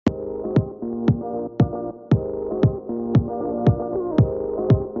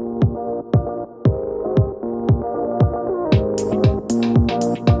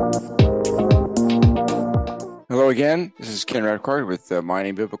again. This is Ken Redcord with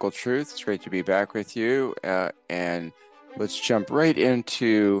Mining Biblical Truth. It's great to be back with you. And let's jump right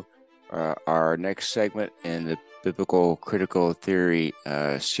into our next segment in the Biblical Critical Theory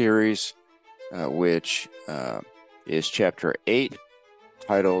series, which is Chapter 8,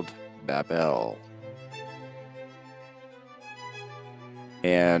 titled Babel.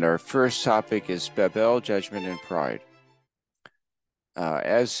 And our first topic is Babel, Judgment, and Pride.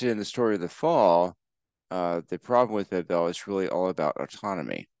 As in the story of the fall, the problem with Babel is really all about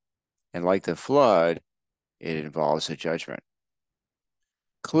autonomy. And like the flood, it involves a judgment.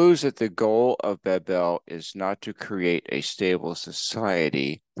 Clues that the goal of Babel is not to create a stable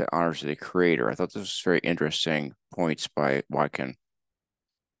society that honors the Creator. I thought this was very interesting points by Watkin.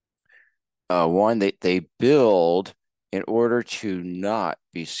 One, they build in order to not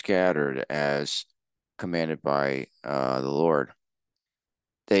be scattered as commanded by the Lord.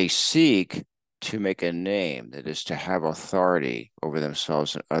 They seek to make a name, that is to have authority over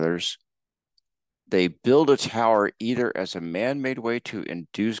themselves and others. They build a tower either as a man-made way to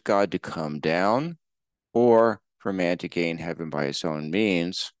induce God to come down or for man to gain heaven by his own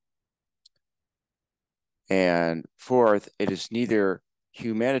means. And fourth, it is neither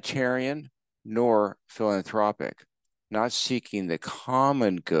humanitarian nor philanthropic, not seeking the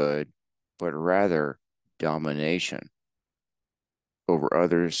common good, but rather domination over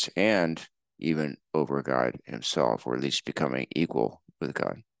others and even over God himself, or at least becoming equal with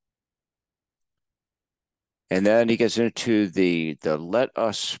God. And then he gets into the let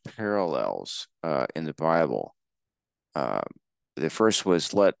us parallels in the Bible. The first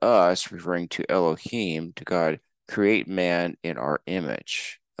was let us, referring to Elohim, to God, create man in our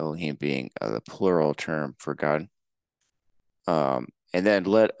image. Elohim being the plural term for God. And then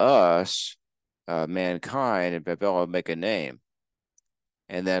let us, mankind and Babel, make a name.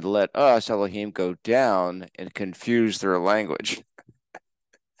 And then let us, Elohim, go down and confuse their language.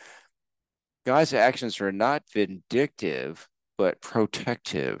 God's actions are not vindictive, but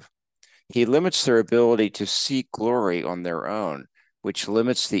protective. He limits their ability to seek glory on their own, which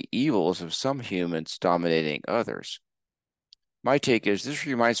limits the evils of some humans dominating others. My take is this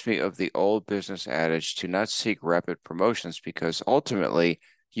reminds me of the old business adage to not seek rapid promotions because ultimately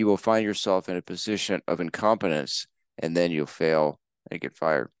you will find yourself in a position of incompetence and then you'll fail and get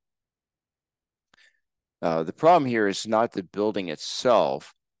fired. The problem here is not the building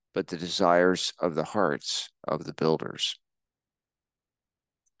itself, but the desires of the hearts of the builders.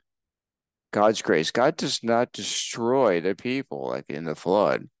 God's grace. God does not destroy the people like in the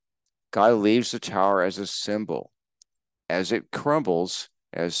flood. God leaves the tower as a symbol. As it crumbles,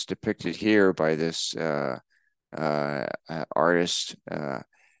 as depicted here by this artist, it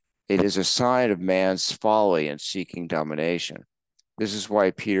is a sign of man's folly in seeking domination. This is why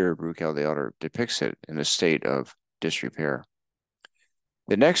Peter Bruegel the Elder depicts it in a state of disrepair.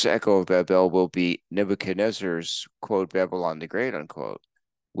 The next echo of Babel will be Nebuchadnezzar's, quote, Babylon the Great, unquote,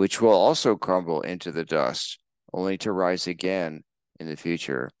 which will also crumble into the dust, only to rise again in the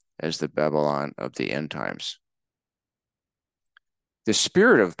future as the Babylon of the end times. The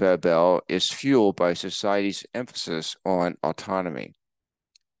spirit of Babel is fueled by society's emphasis on autonomy.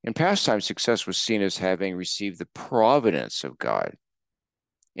 In past times, success was seen as having received the providence of God.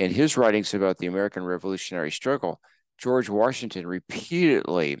 In his writings about the American Revolutionary struggle, George Washington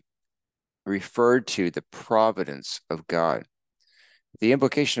repeatedly referred to the providence of God. The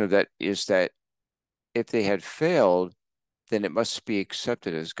implication of that is that if they had failed, then it must be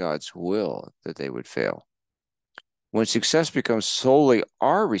accepted as God's will that they would fail. When success becomes solely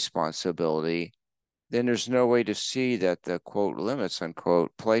our responsibility, then there's no way to see that the, quote, limits,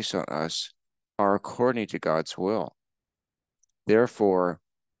 unquote, placed on us are according to God's will. Therefore,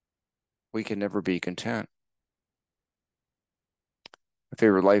 we can never be content. My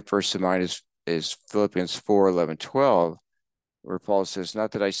favorite life verse of mine is Philippians 4:11-12, where Paul says,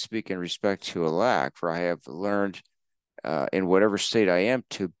 not that I speak in respect to a lack, for I have learned in whatever state I am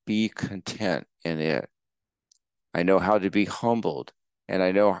to be content in it. I know how to be humbled, and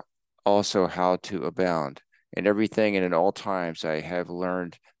I know also how to abound. In everything and in all times I have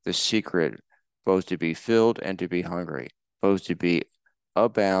learned the secret, both to be filled and to be hungry, both to be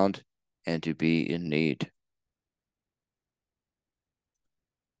abound and to be in need.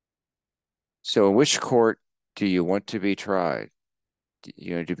 So in which court do you want to be tried?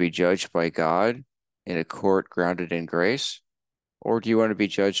 You know, to be judged by God in a court grounded in grace? Or do you want to be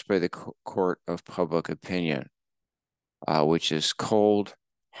judged by the court of public opinion, which is cold,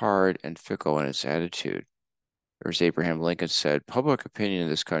 hard, and fickle in its attitude? Or as Abraham Lincoln said, public opinion in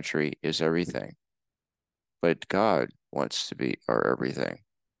this country is everything, but God wants to be our everything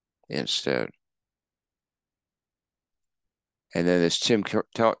instead. And then this Tim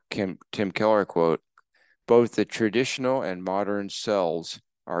Keller quote, both the traditional and modern selves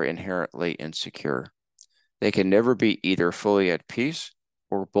are inherently insecure. They can never be either fully at peace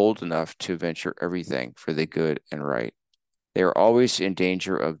or bold enough to venture everything for the good and right. They are always in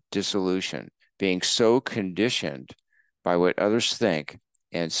danger of dissolution, being so conditioned by what others think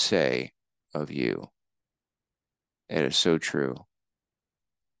and say of you. It is so true.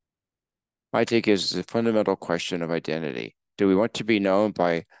 My take is the fundamental question of identity. Do we want to be known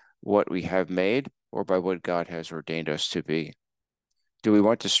by what we have made or by what God has ordained us to be? Do we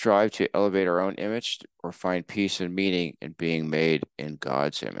want to strive to elevate our own image or find peace and meaning in being made in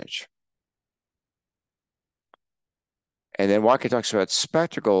God's image? And then Walker talks about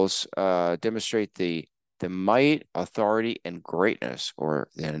spectacles demonstrate the might, authority, and greatness, or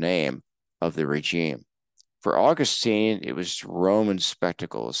the name of the regime. For Augustine, it was Roman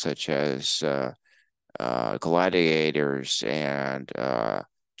spectacles such as gladiators and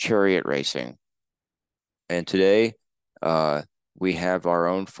chariot racing. And today, we have our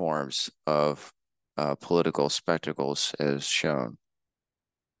own forms of political spectacles as shown.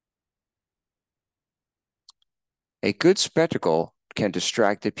 A good spectacle can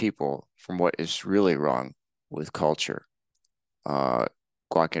distract the people from what is really wrong with culture.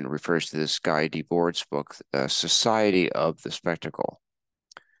 Glaucon refers to this Guy Debord's book, Society of the Spectacle.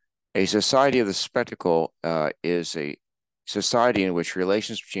 A society of the spectacle is a society in which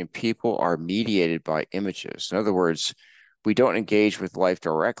relations between people are mediated by images. In other words, we don't engage with life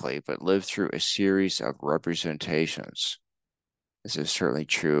directly, but live through a series of representations. This is certainly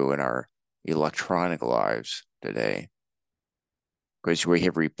true in our electronic lives today, because we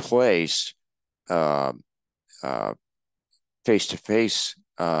have replaced face-to-face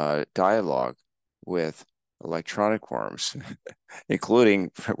dialogue with electronic forms,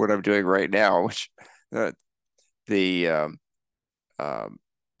 including what I'm doing right now, which the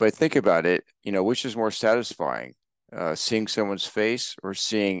but think about it, which is more satisfying, seeing someone's face or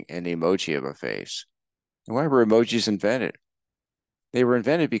seeing an emoji of a face? And why were emojis invented? They were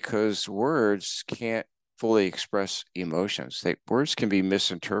invented because words can't fully express emotions. Words can be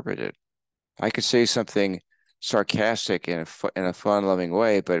misinterpreted. I could say something sarcastic in a fun-loving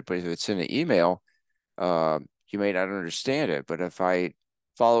way, but if it's in an email, you may not understand it. But if I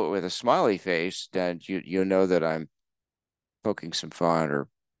follow it with a smiley face, then you know that I'm poking some fun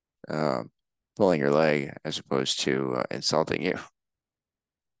or pulling your leg as opposed to insulting you.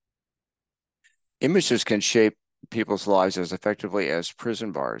 Images can shape people's lives as effectively as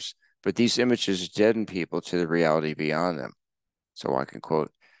prison bars, but these images deaden people to the reality beyond them. So I can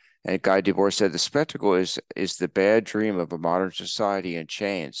quote, and Guy Debord said, the spectacle is the bad dream of a modern society in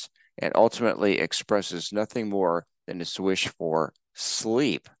chains and ultimately expresses nothing more than its wish for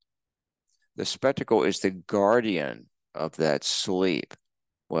sleep. The spectacle is the guardian of that sleep.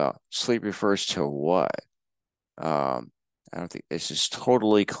 Well, sleep refers to what? I don't think this is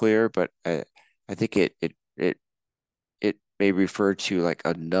totally clear, but I think it may refer to like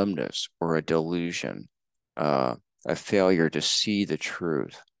a numbness or a delusion, a failure to see the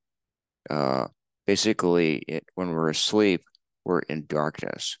truth. Basically, when we're asleep, we're in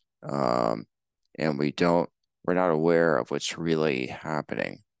darkness, and we're not aware of what's really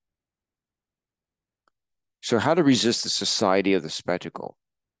happening. So how to resist the society of the spectacle?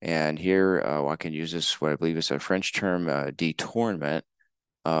 And here I can use this, what I believe is a French term, détournement.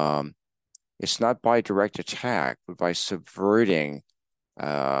 It's not by direct attack, but by subverting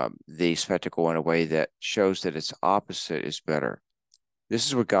the spectacle in a way that shows that its opposite is better. This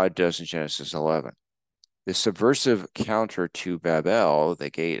is what God does in Genesis 11. The subversive counter to Babel, the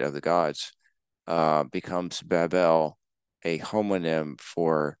gate of the gods, becomes Babel, a homonym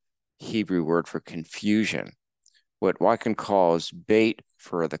for Hebrew word for confusion, what Watkin calls bait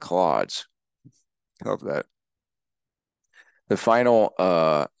for the clods. Love that. The final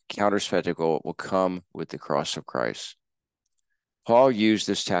counter spectacle will come with the cross of Christ. Paul used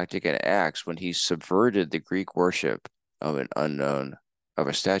this tactic in Acts when he subverted the Greek worship of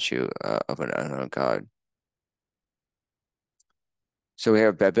a statue of an unknown God. So we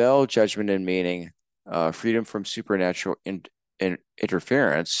have Babel, judgment and meaning, freedom from supernatural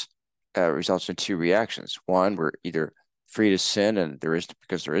interference results in two reactions. One, we're either free to sin and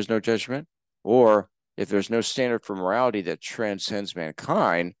because there is no judgment, or if there's no standard for morality that transcends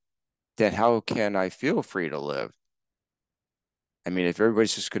mankind, then how can I feel free to live? I mean, if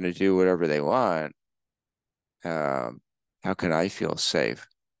everybody's just going to do whatever they want, how can I feel safe?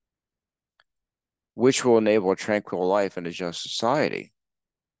 Which will enable a tranquil life in a just society?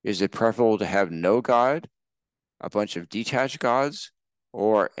 Is it preferable to have no God, a bunch of detached gods,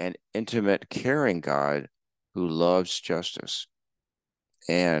 or an intimate, caring God who loves justice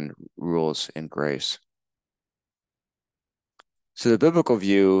and rules in grace. So the biblical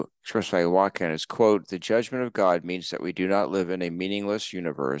view expressed by Watkin is, quote, the judgment of God means that we do not live in a meaningless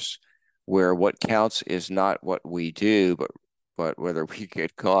universe where what counts is not what we do, but whether we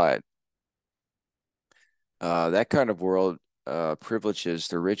get caught. That kind of world privileges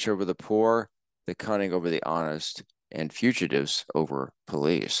the rich over the poor, the cunning over the honest, and fugitives over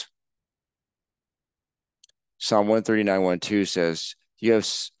police. Psalm 139:1-2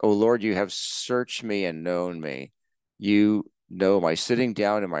 says, O Lord, you have searched me and known me. You know my sitting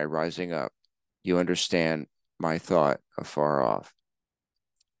down and my rising up. You understand my thought afar off.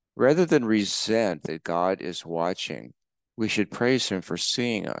 Rather than resent that God is watching, we should praise him for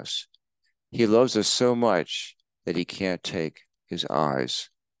seeing us. He loves us so much that he can't take his eyes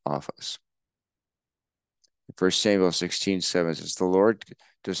off us. 1 Samuel 16:7 says, the Lord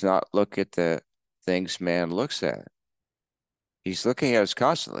does not look at the things man looks at. He's looking at us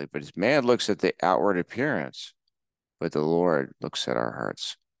constantly, but man looks at the outward appearance, but the Lord looks at our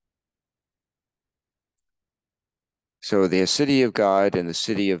hearts. So the city of God and the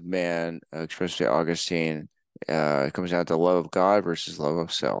city of man, expressed by Augustine, comes down to love of God versus love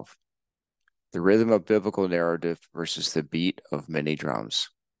of self. The rhythm of biblical narrative versus the beat of many drums.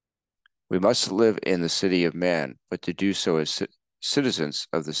 We must live in the city of man, but to do so as citizens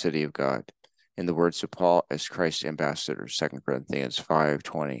of the city of God. In the words of Paul, as Christ's ambassador, 2 Corinthians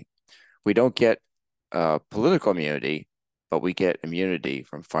 5:20. We don't get political immunity, but we get immunity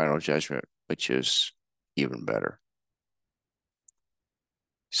from final judgment, which is even better.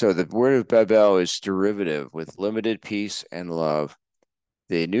 So the word of Babel is derivative with limited peace and love.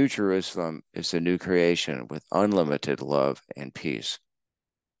 The New Jerusalem is the new creation with unlimited love and peace.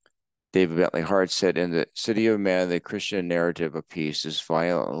 David Bentley Hart said, in the city of man, the Christian narrative of peace is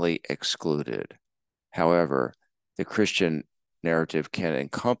violently excluded. However, the Christian narrative can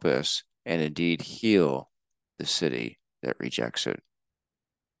encompass and indeed heal the city that rejects it.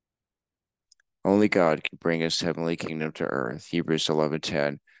 Only God can bring his heavenly kingdom to earth. Hebrews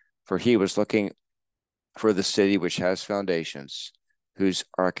 11:10. For he was looking for the city which has foundations, whose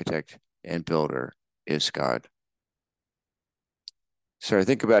architect and builder is God. So I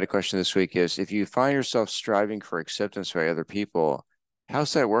think about a question this week is, if you find yourself striving for acceptance by other people,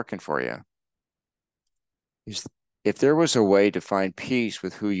 how's that working for you? If there was a way to find peace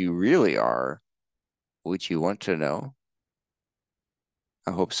with who you really are, would you want to know?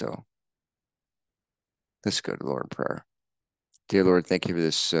 I hope so. Let's go to the Lord in prayer. Dear Lord, thank you for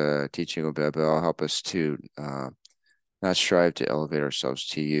this teaching of Babel. Help us to not strive to elevate ourselves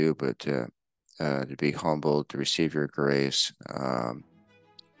to you, but to be humble, to receive your grace,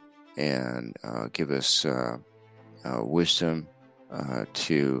 and give us wisdom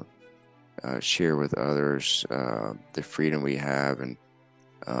to share with others the freedom we have and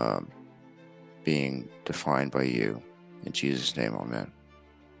being defined by you. In Jesus' name, amen.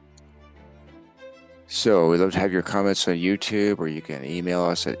 So we'd love to have your comments on YouTube, or you can email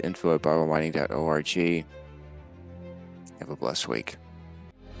us at info@biblemining.org. Have a blessed week.